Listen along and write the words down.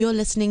You're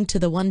listening to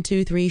the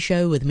 123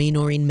 show with me,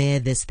 Noreen Mayer,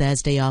 this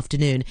Thursday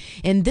afternoon.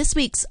 In this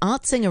week's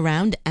Artsing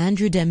Around,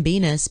 Andrew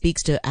Dembina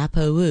speaks to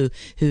Apo Wu,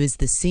 who is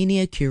the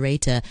senior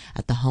curator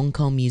at the Hong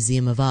Kong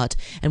Museum of Art.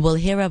 And we'll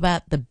hear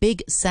about the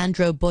big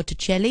Sandro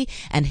Botticelli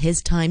and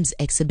his Times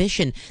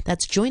exhibition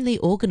that's jointly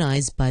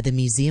organized by the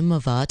Museum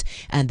of Art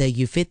and the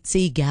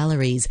Uffizi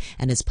Galleries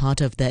and is part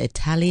of the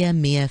Italia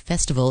Mia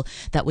Festival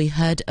that we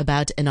heard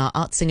about in our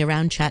Artsing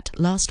Around chat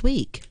last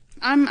week.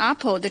 I'm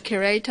Apo, the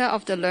curator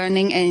of the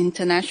Learning and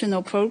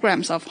International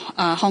Programs of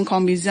Hong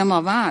Kong Museum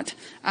of Art.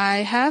 I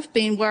have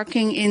been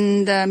working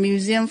in the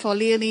museum for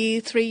nearly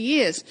 3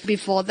 years.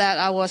 Before that,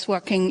 I was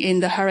working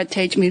in the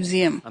Heritage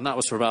Museum. And that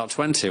was for about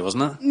 20,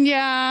 wasn't it?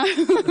 Yeah.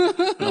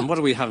 And what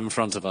do we have in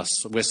front of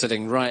us? We're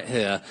sitting right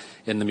here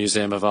in the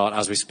Museum of Art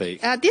as we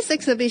speak. This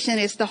exhibition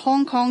is the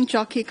Hong Kong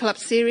Jockey Club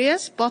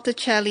series,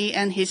 Botticelli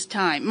and His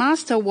Time,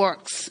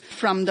 masterworks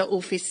from the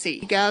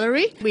Uffizi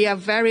Gallery. We are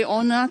very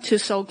honored to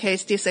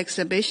showcase this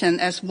exhibition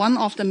as one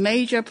of the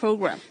major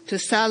programs to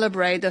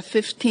celebrate the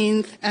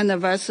 15th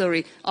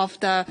anniversary of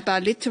the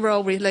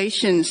bilateral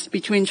relations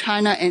between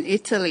China and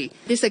Italy.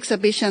 This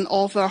exhibition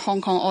offers Hong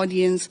Kong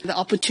audience the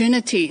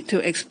opportunity to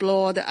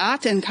explore the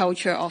art and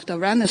culture of the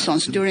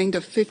Renaissance during the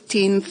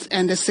 15th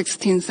and the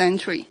 16th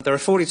century. There are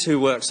 42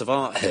 works of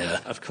art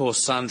here. Of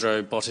course,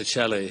 Sandro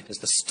Botticelli is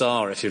the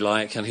star, if you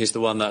like, and he's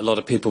the one that a lot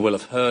of people will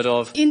have heard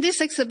of. In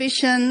this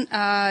exhibition,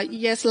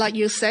 yes, like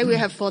you say, we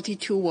have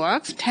 42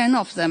 works. 10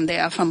 of them, they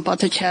are from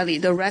Botticelli.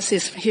 The rest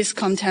is his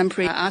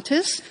contemporary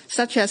artists,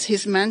 such as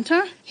his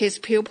mentor, his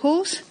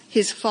pupils,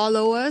 his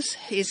followers,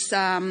 his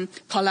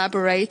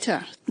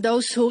collaborator,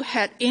 those who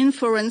had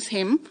influenced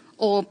him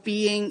or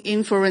being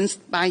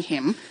influenced by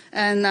him.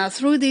 And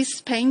through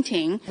this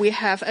painting, we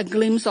have a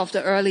glimpse of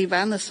the early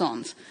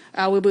Renaissance.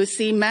 We will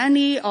see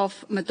many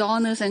of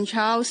Madonnas and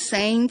Child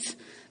Saints,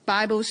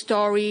 Bible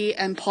story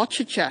and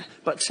portraiture.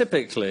 But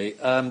typically,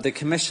 the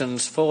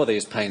commissions for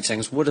these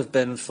paintings would have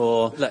been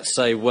for, let's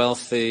say,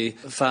 wealthy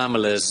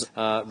families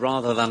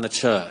rather than the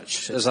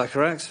church. Is that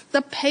correct?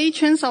 The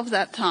patrons of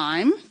that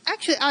time.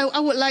 Actually, I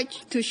would like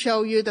to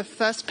show you the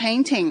first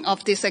painting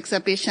of this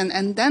exhibition,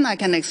 and then I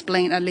can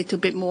explain a little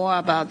bit more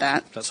about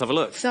that. Let's have a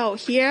look. So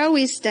here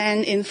we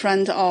stand in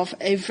front of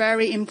a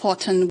very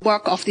important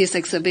work of this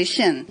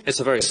exhibition. It's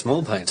a very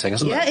small painting,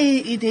 isn't it? Yeah,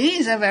 it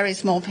is a very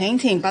small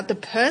painting, but the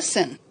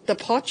person, the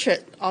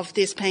portrait of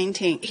this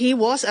painting, he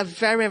was a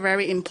very,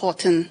 very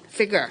important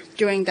figure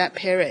during that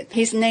period.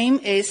 His name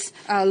is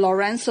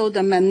Lorenzo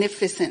the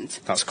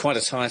Magnificent. That's quite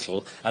a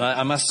title. And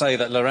I must say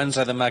that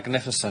Lorenzo the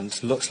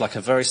Magnificent looks like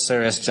a very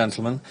serious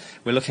gentleman.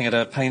 We're looking at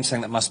a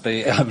painting that must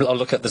be, I'll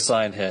look at the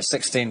sign here,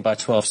 16 by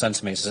 12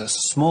 centimetres. It's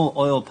a small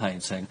oil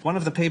painting. One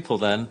of the people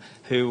then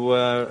who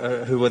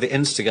were the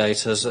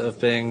instigators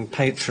of being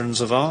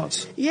patrons of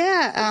art?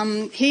 Yeah,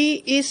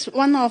 he is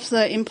one of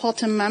the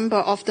important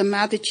members of the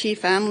Medici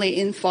family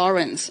in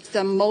Florence,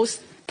 the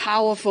most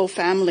powerful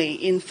family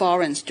in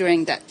Florence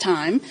during that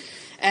time.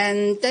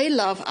 And they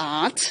love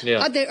art.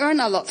 Yeah. They earn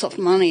a lot of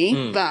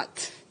money,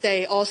 but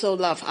they also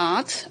love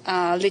art,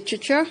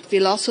 literature,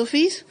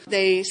 philosophies.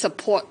 They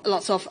support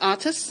lots of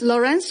artists.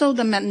 Lorenzo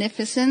the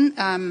Magnificent,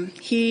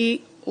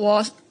 he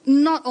was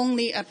not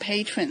only a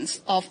patron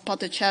of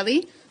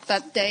Botticelli,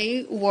 but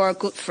they were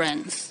good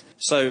friends.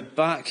 So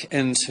back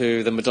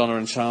into the Madonna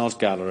and Child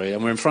Gallery,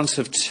 and we're in front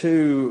of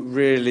two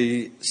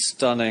really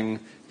stunning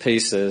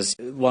pieces.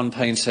 One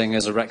painting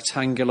is a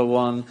rectangular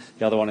one,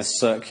 the other one is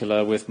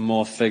circular with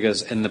more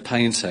figures in the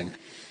painting.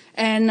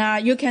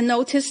 And you can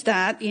notice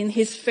that in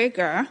his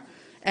figure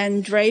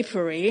and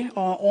drapery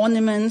or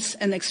ornaments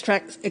and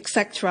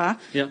etc.,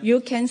 you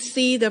can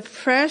see the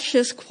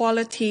precious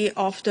quality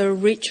of the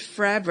rich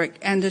fabric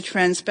and the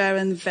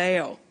transparent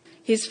veil.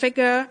 His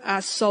figure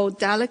are so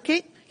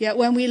delicate, yet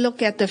when we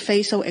look at the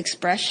facial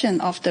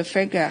expression of the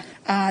figure,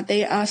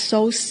 they are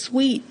so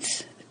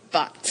sweet,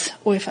 but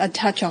with a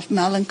touch of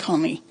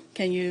melancholy.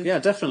 Can you? Yeah,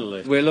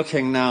 definitely. We're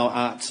looking now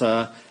at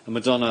a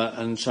Madonna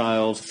and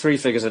Child, three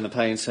figures in the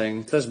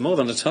painting. There's more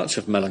than a touch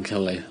of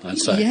melancholy, I'd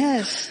say.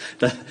 Yes.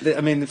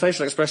 The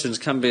facial expressions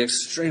can be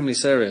extremely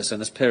serious in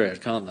this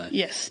period, can't they?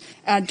 Yes.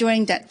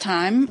 During that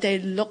time, they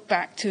look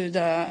back to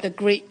the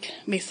Greek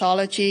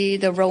mythology,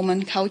 the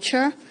Roman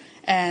culture,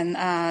 and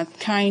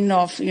kind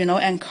of,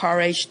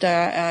 encourage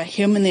the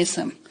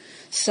humanism.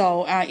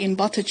 So in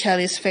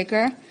Botticelli's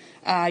figure,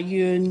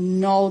 you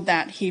know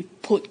that he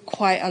put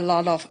quite a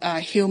lot of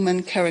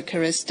human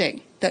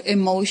characteristic. The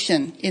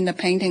emotion in the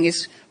painting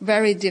is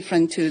very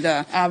different to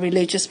the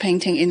religious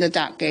painting in the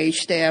Dark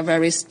Age. They are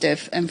very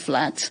stiff and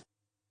flat.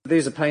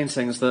 These are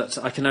paintings that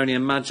I can only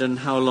imagine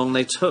how long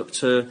they took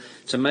to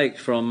make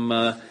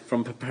from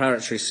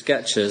preparatory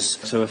sketches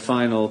to a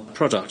final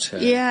product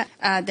here.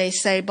 Yeah, they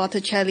say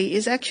Botticelli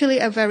is actually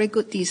a very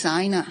good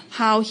designer.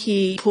 How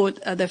he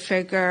put the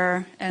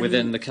figure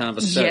within the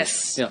canvas shape.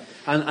 Yes. Yeah.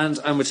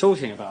 And we're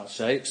talking about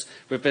shapes.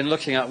 We've been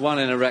looking at one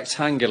in a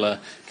rectangular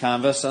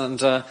canvas, and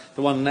the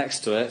one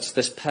next to it,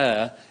 this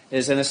pair,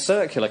 is in a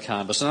circular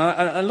canvas.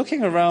 And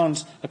looking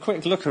around, a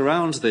quick look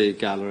around the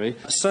gallery,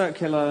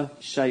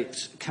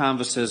 circular-shaped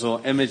canvases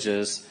or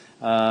images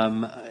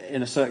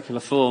in a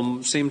circular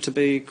form seem to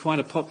be quite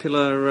a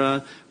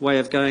popular way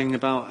of going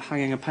about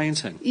hanging a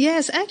painting.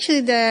 Yes,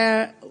 actually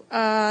there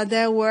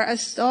were a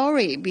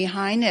story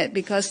behind it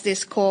because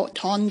it's called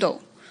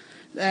tondo.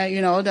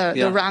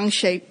 The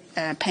round-shaped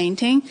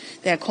painting,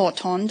 they're called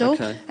tondo.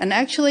 Okay. And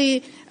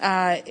actually,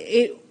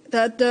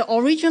 the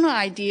original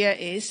idea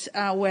is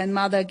when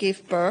mother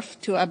gives birth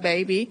to a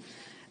baby,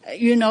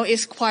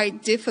 it's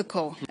quite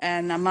difficult.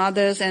 And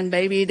mothers and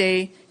baby,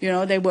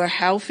 they were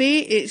healthy.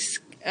 It's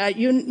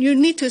you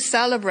need to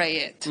celebrate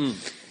it.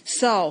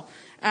 So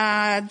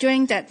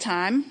during that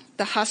time,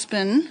 the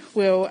husband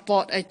will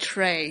bought a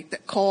tray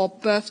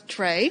called birth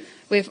tray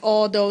with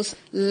all those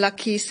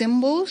lucky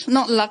symbols,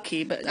 not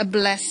lucky, but a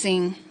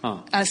blessing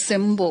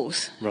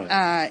symbols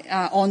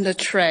on the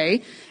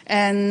tray.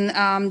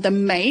 And the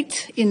maid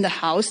in the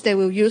house, they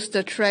will use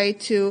the tray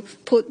to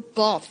put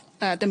broth,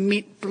 the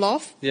meat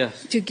broth,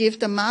 to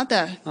give the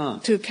mother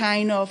to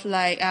kind of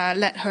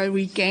let her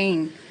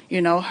regain,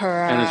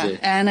 her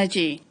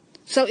energy.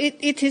 So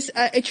it is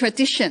a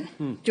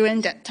tradition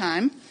during that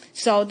time.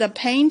 So the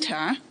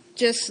painter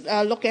just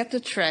look at the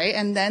tray,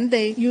 and then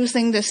they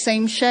using the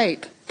same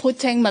shape,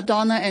 putting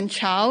Madonna and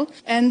Child,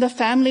 and the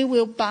family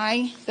will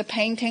buy the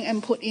painting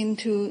and put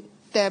into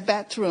their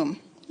bedroom.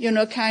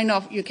 Kind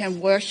of you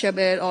can worship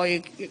it,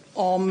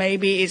 or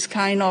maybe it's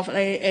kind of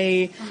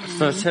a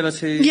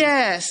fertility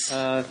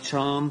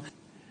charm.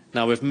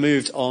 Now we've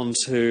moved on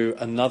to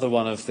another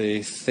one of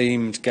the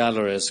themed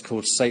galleries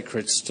called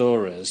Sacred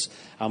Stories,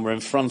 and we're in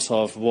front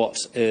of what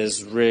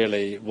is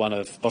really one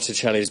of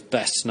Botticelli's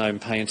best-known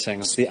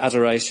paintings, The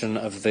Adoration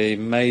of the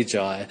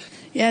Magi.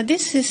 Yeah,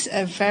 this is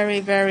a very,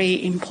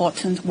 very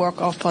important work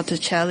of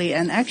Botticelli,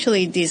 and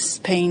actually this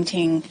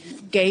painting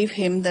gave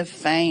him the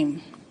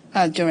fame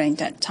during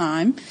that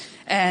time.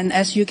 And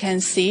as you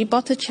can see,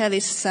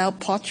 Botticelli's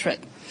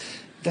self-portrait.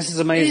 This is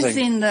amazing. It's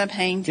in the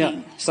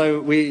painting. Yeah.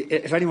 So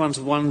if anyone's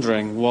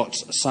wondering what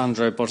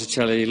Sandro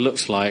Botticelli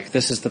looks like,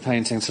 this is the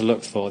painting to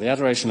look for. The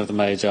Adoration of the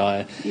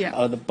Magi.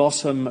 Yeah. At the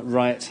bottom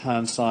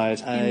right-hand side.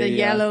 In the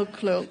yellow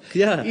cloak.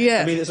 Yeah.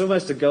 Yeah. I mean, it's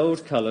almost a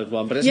gold-coloured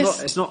one, but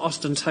it's not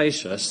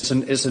ostentatious.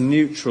 It's a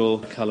neutral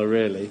colour,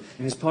 really.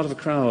 And he's part of a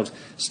crowd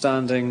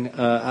standing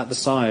at the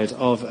side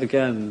of,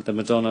 again, the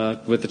Madonna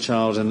with the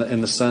Child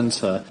in the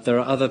centre. There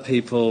are other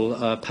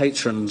people,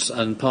 patrons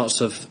and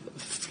parts of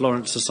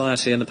Florence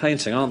society in the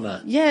painting, aren't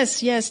there?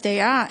 Yes,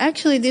 they are.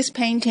 Actually, this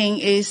painting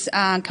is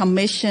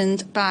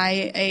commissioned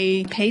by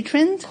a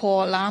patron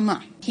called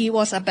Lama. He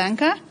was a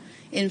banker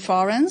in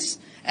Florence,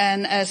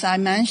 and as I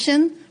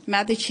mentioned,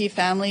 Medici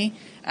family,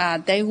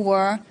 they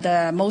were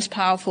the most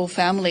powerful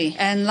family.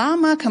 And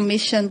Lama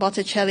commissioned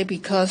Botticelli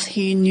because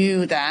he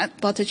knew that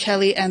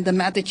Botticelli and the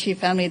Medici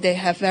family, they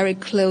have very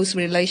close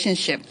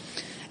relationship.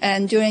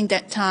 And during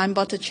that time,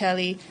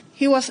 Botticelli,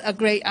 he was a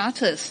great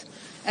artist.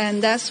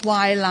 And that's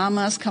why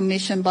Lamas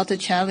commissioned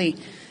Botticelli.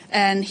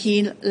 And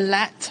he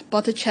let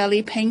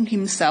Botticelli paint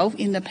himself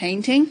in the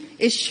painting.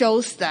 It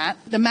shows that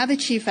the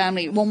Medici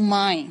family won't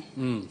mind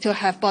to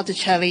have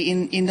Botticelli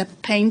in the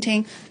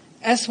painting,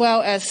 as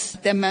well as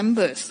their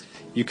members.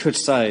 You could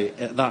say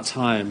at that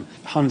time,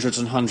 hundreds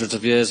and hundreds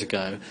of years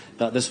ago,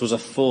 that this was a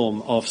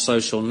form of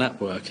social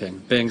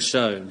networking being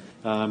shown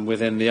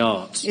within the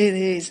art. It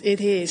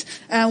is.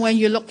 And when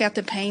you look at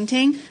the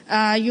painting,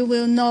 you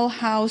will know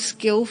how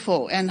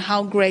skillful and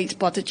how great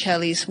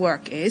Botticelli's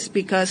work is,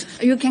 because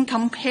you can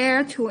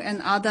compare to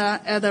another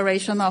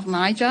Adoration of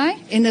Magi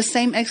in the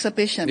same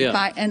exhibition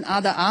by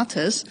another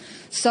artist.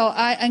 So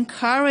I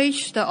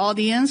encourage the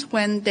audience,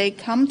 when they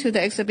come to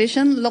the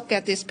exhibition, look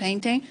at this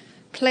painting,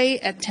 pay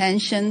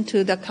attention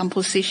to the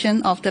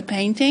composition of the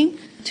painting,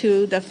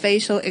 to the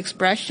facial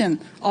expression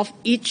of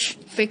each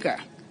figure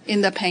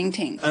in the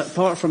painting.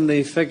 Apart from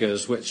the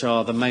figures, which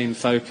are the main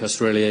focus,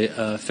 really,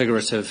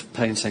 figurative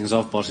paintings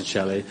of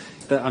Botticelli,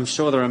 I'm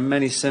sure there are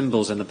many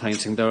symbols in the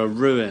painting. There are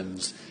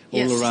ruins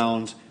all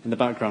around in the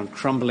background,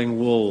 crumbling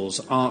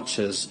walls,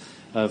 arches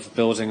of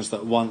buildings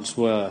that once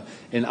were.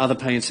 In other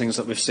paintings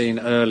that we've seen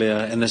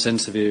earlier in this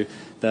interview,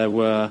 there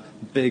were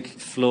big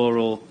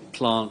floral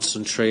plants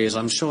and trees.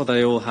 I'm sure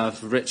they all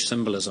have rich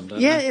symbolism, don't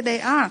they? Yeah,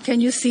 they are. Can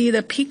you see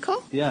the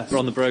peacock? Yes,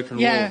 on the broken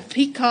wall. Yeah,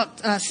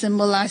 peacock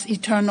symbolize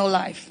eternal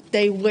life.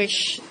 They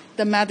wish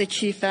the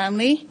Medici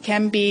family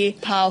can be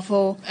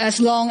powerful as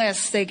long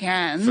as they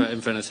can. For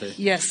infinity.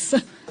 Yes.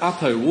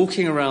 Apo,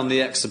 walking around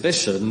the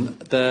exhibition,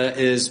 there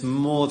is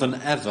more than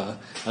ever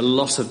a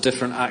lot of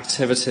different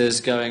activities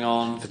going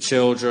on for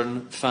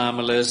children,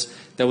 families.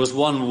 There was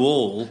one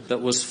wall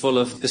that was full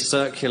of the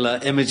circular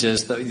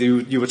images that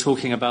you were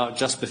talking about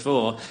just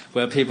before,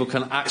 where people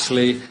can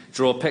actually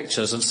draw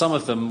pictures, and some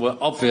of them were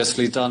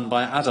obviously done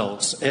by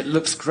adults. It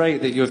looks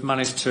great that you've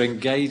managed to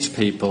engage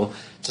people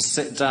to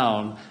sit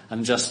down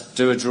and just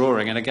do a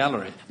drawing in a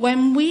gallery?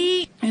 When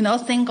we,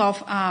 think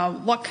of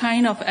what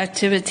kind of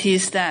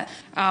activities that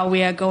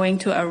we are going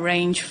to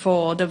arrange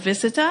for the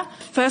visitor,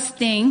 first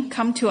thing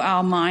come to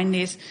our mind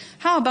is,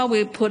 how about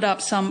we put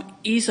up some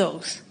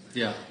easels?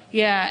 Yeah.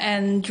 Yeah,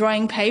 and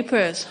drawing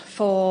papers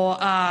for,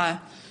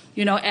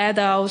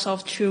 adults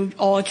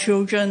or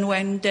children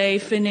when they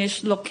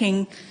finish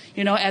looking,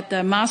 at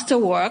the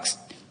masterworks.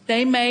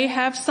 They may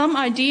have some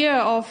idea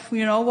of,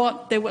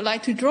 what they would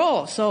like to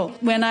draw. So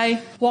when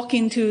I walk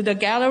into the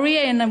gallery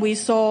and we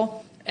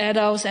saw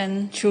adults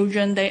and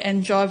children, they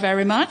enjoy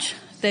very much.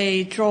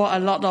 They draw a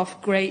lot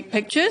of great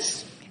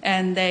pictures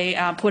and they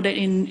put it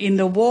in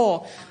the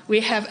wall. We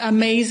have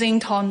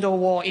amazing Tondo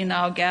wall in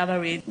our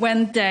gallery.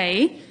 When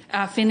they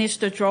finish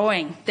the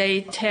drawing,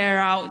 they tear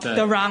out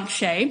the round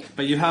shape.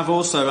 But you have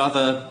also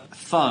other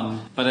fun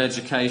but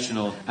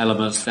educational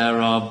elements.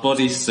 There are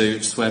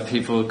bodysuits where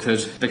people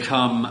could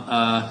become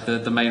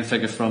the main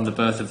figure from The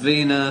Birth of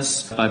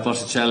Venus by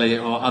Botticelli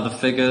or other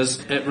figures.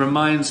 It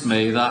reminds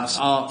me that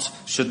art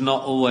should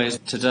not always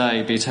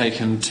today be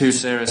taken too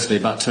seriously,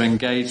 but to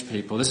engage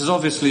people. This is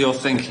obviously your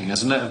thinking,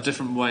 isn't it, of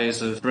different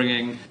ways of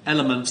bringing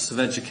elements of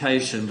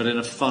education but in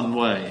a fun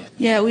way.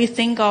 Yeah, we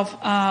think of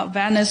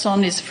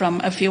Renaissance is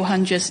from a few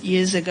hundred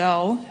years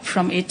ago,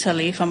 from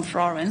Italy, from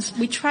Florence.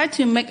 We try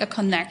to make a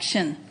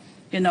connection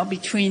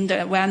between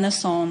the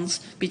Renaissance,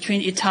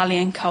 between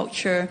Italian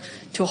culture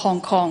to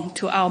Hong Kong,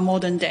 to our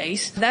modern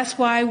days. That's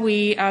why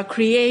we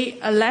create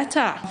a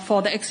letter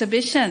for the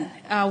exhibition.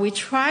 We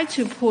try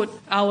to put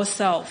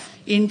ourselves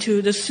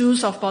into the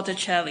shoes of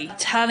Botticelli,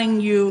 telling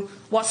you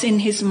what's in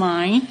his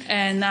mind.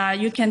 And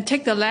you can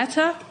take the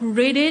letter,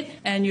 read it,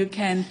 and you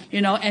can,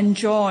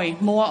 enjoy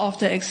more of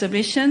the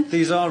exhibition.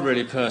 These are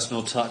really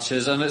personal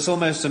touches, and it's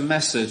almost a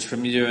message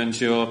from you and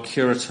your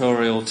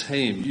curatorial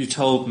team. You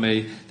told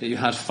me that you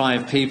had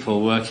 5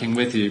 people working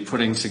with you,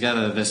 putting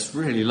together this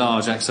really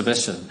large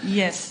exhibition.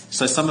 Yes.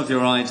 So some of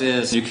your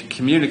ideas, you can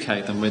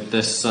communicate them with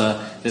this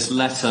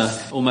letter,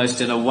 almost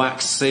in a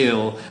wax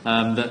seal,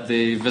 that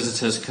the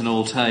visitors can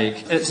all take.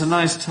 It's a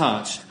nice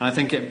touch, and I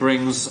think it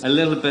brings a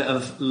little bit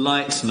of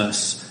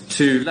lightness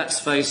to, let's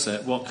face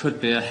it, what could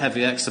be a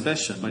heavy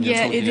exhibition when you're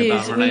talking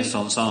about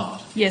Renaissance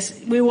art.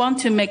 Yes, we want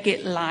to make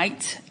it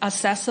light,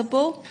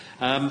 accessible.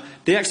 The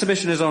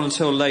exhibition is on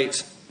until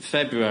late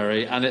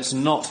February, and it's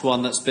not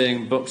one that's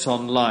being booked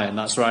online.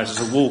 That's right, it's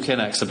a walk-in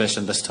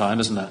exhibition this time,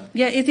 isn't it?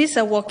 Yeah, it is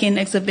a walk-in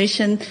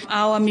exhibition.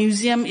 Our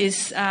museum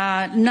is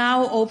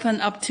now open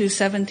up to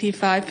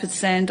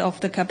 75% of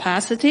the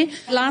capacity.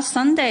 Last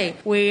Sunday,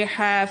 we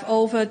have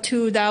over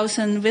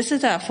 2,000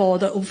 visitors for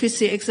the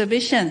Uffizi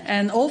exhibition,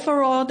 and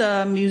overall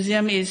the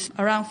museum is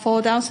around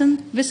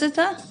 4,000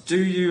 visitors.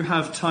 Do you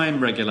have time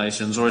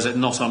regulations, or is it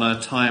not on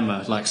a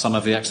timer like some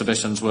of the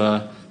exhibitions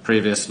were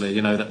previously,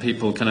 that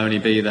people can only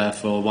be there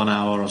for 1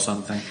 hour or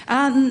something?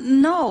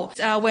 No.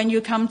 When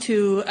you come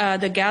to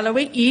the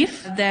gallery,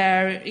 if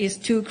there is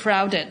too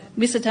crowded,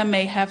 visitor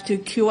may have to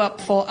queue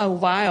up for a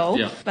while.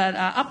 Yeah. But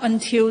up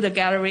until the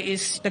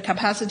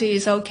capacity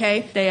is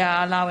okay, they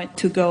are allowed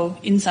to go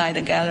inside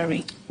the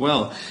gallery.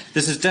 Well,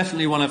 this is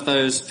definitely one of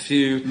those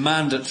few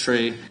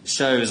mandatory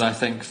shows, I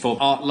think, for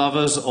art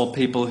lovers or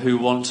people who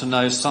want to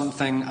know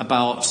something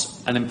about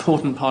an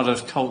important part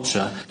of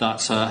culture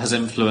that has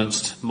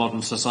influenced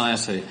modern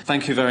society.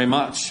 Thank you very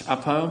much,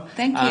 Apo.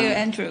 Thank you,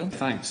 Andrew.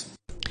 Thanks.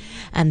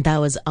 And that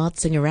was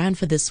Artsing Around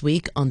for this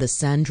week on the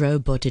Sandro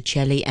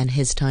Botticelli and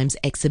His Times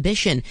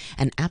exhibition.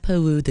 And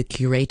Apo Wu, the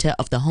curator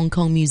of the Hong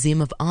Kong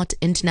Museum of Art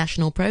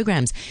International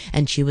Programs.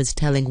 And she was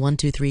telling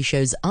 123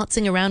 Show's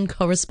Artsing Around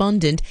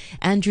correspondent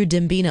Andrew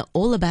Dembina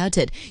all about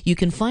it. You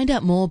can find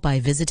out more by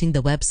visiting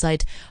the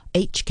website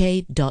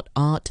hk.art.museum.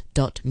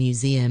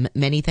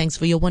 Many thanks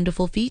for your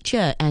wonderful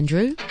feature, Andrew.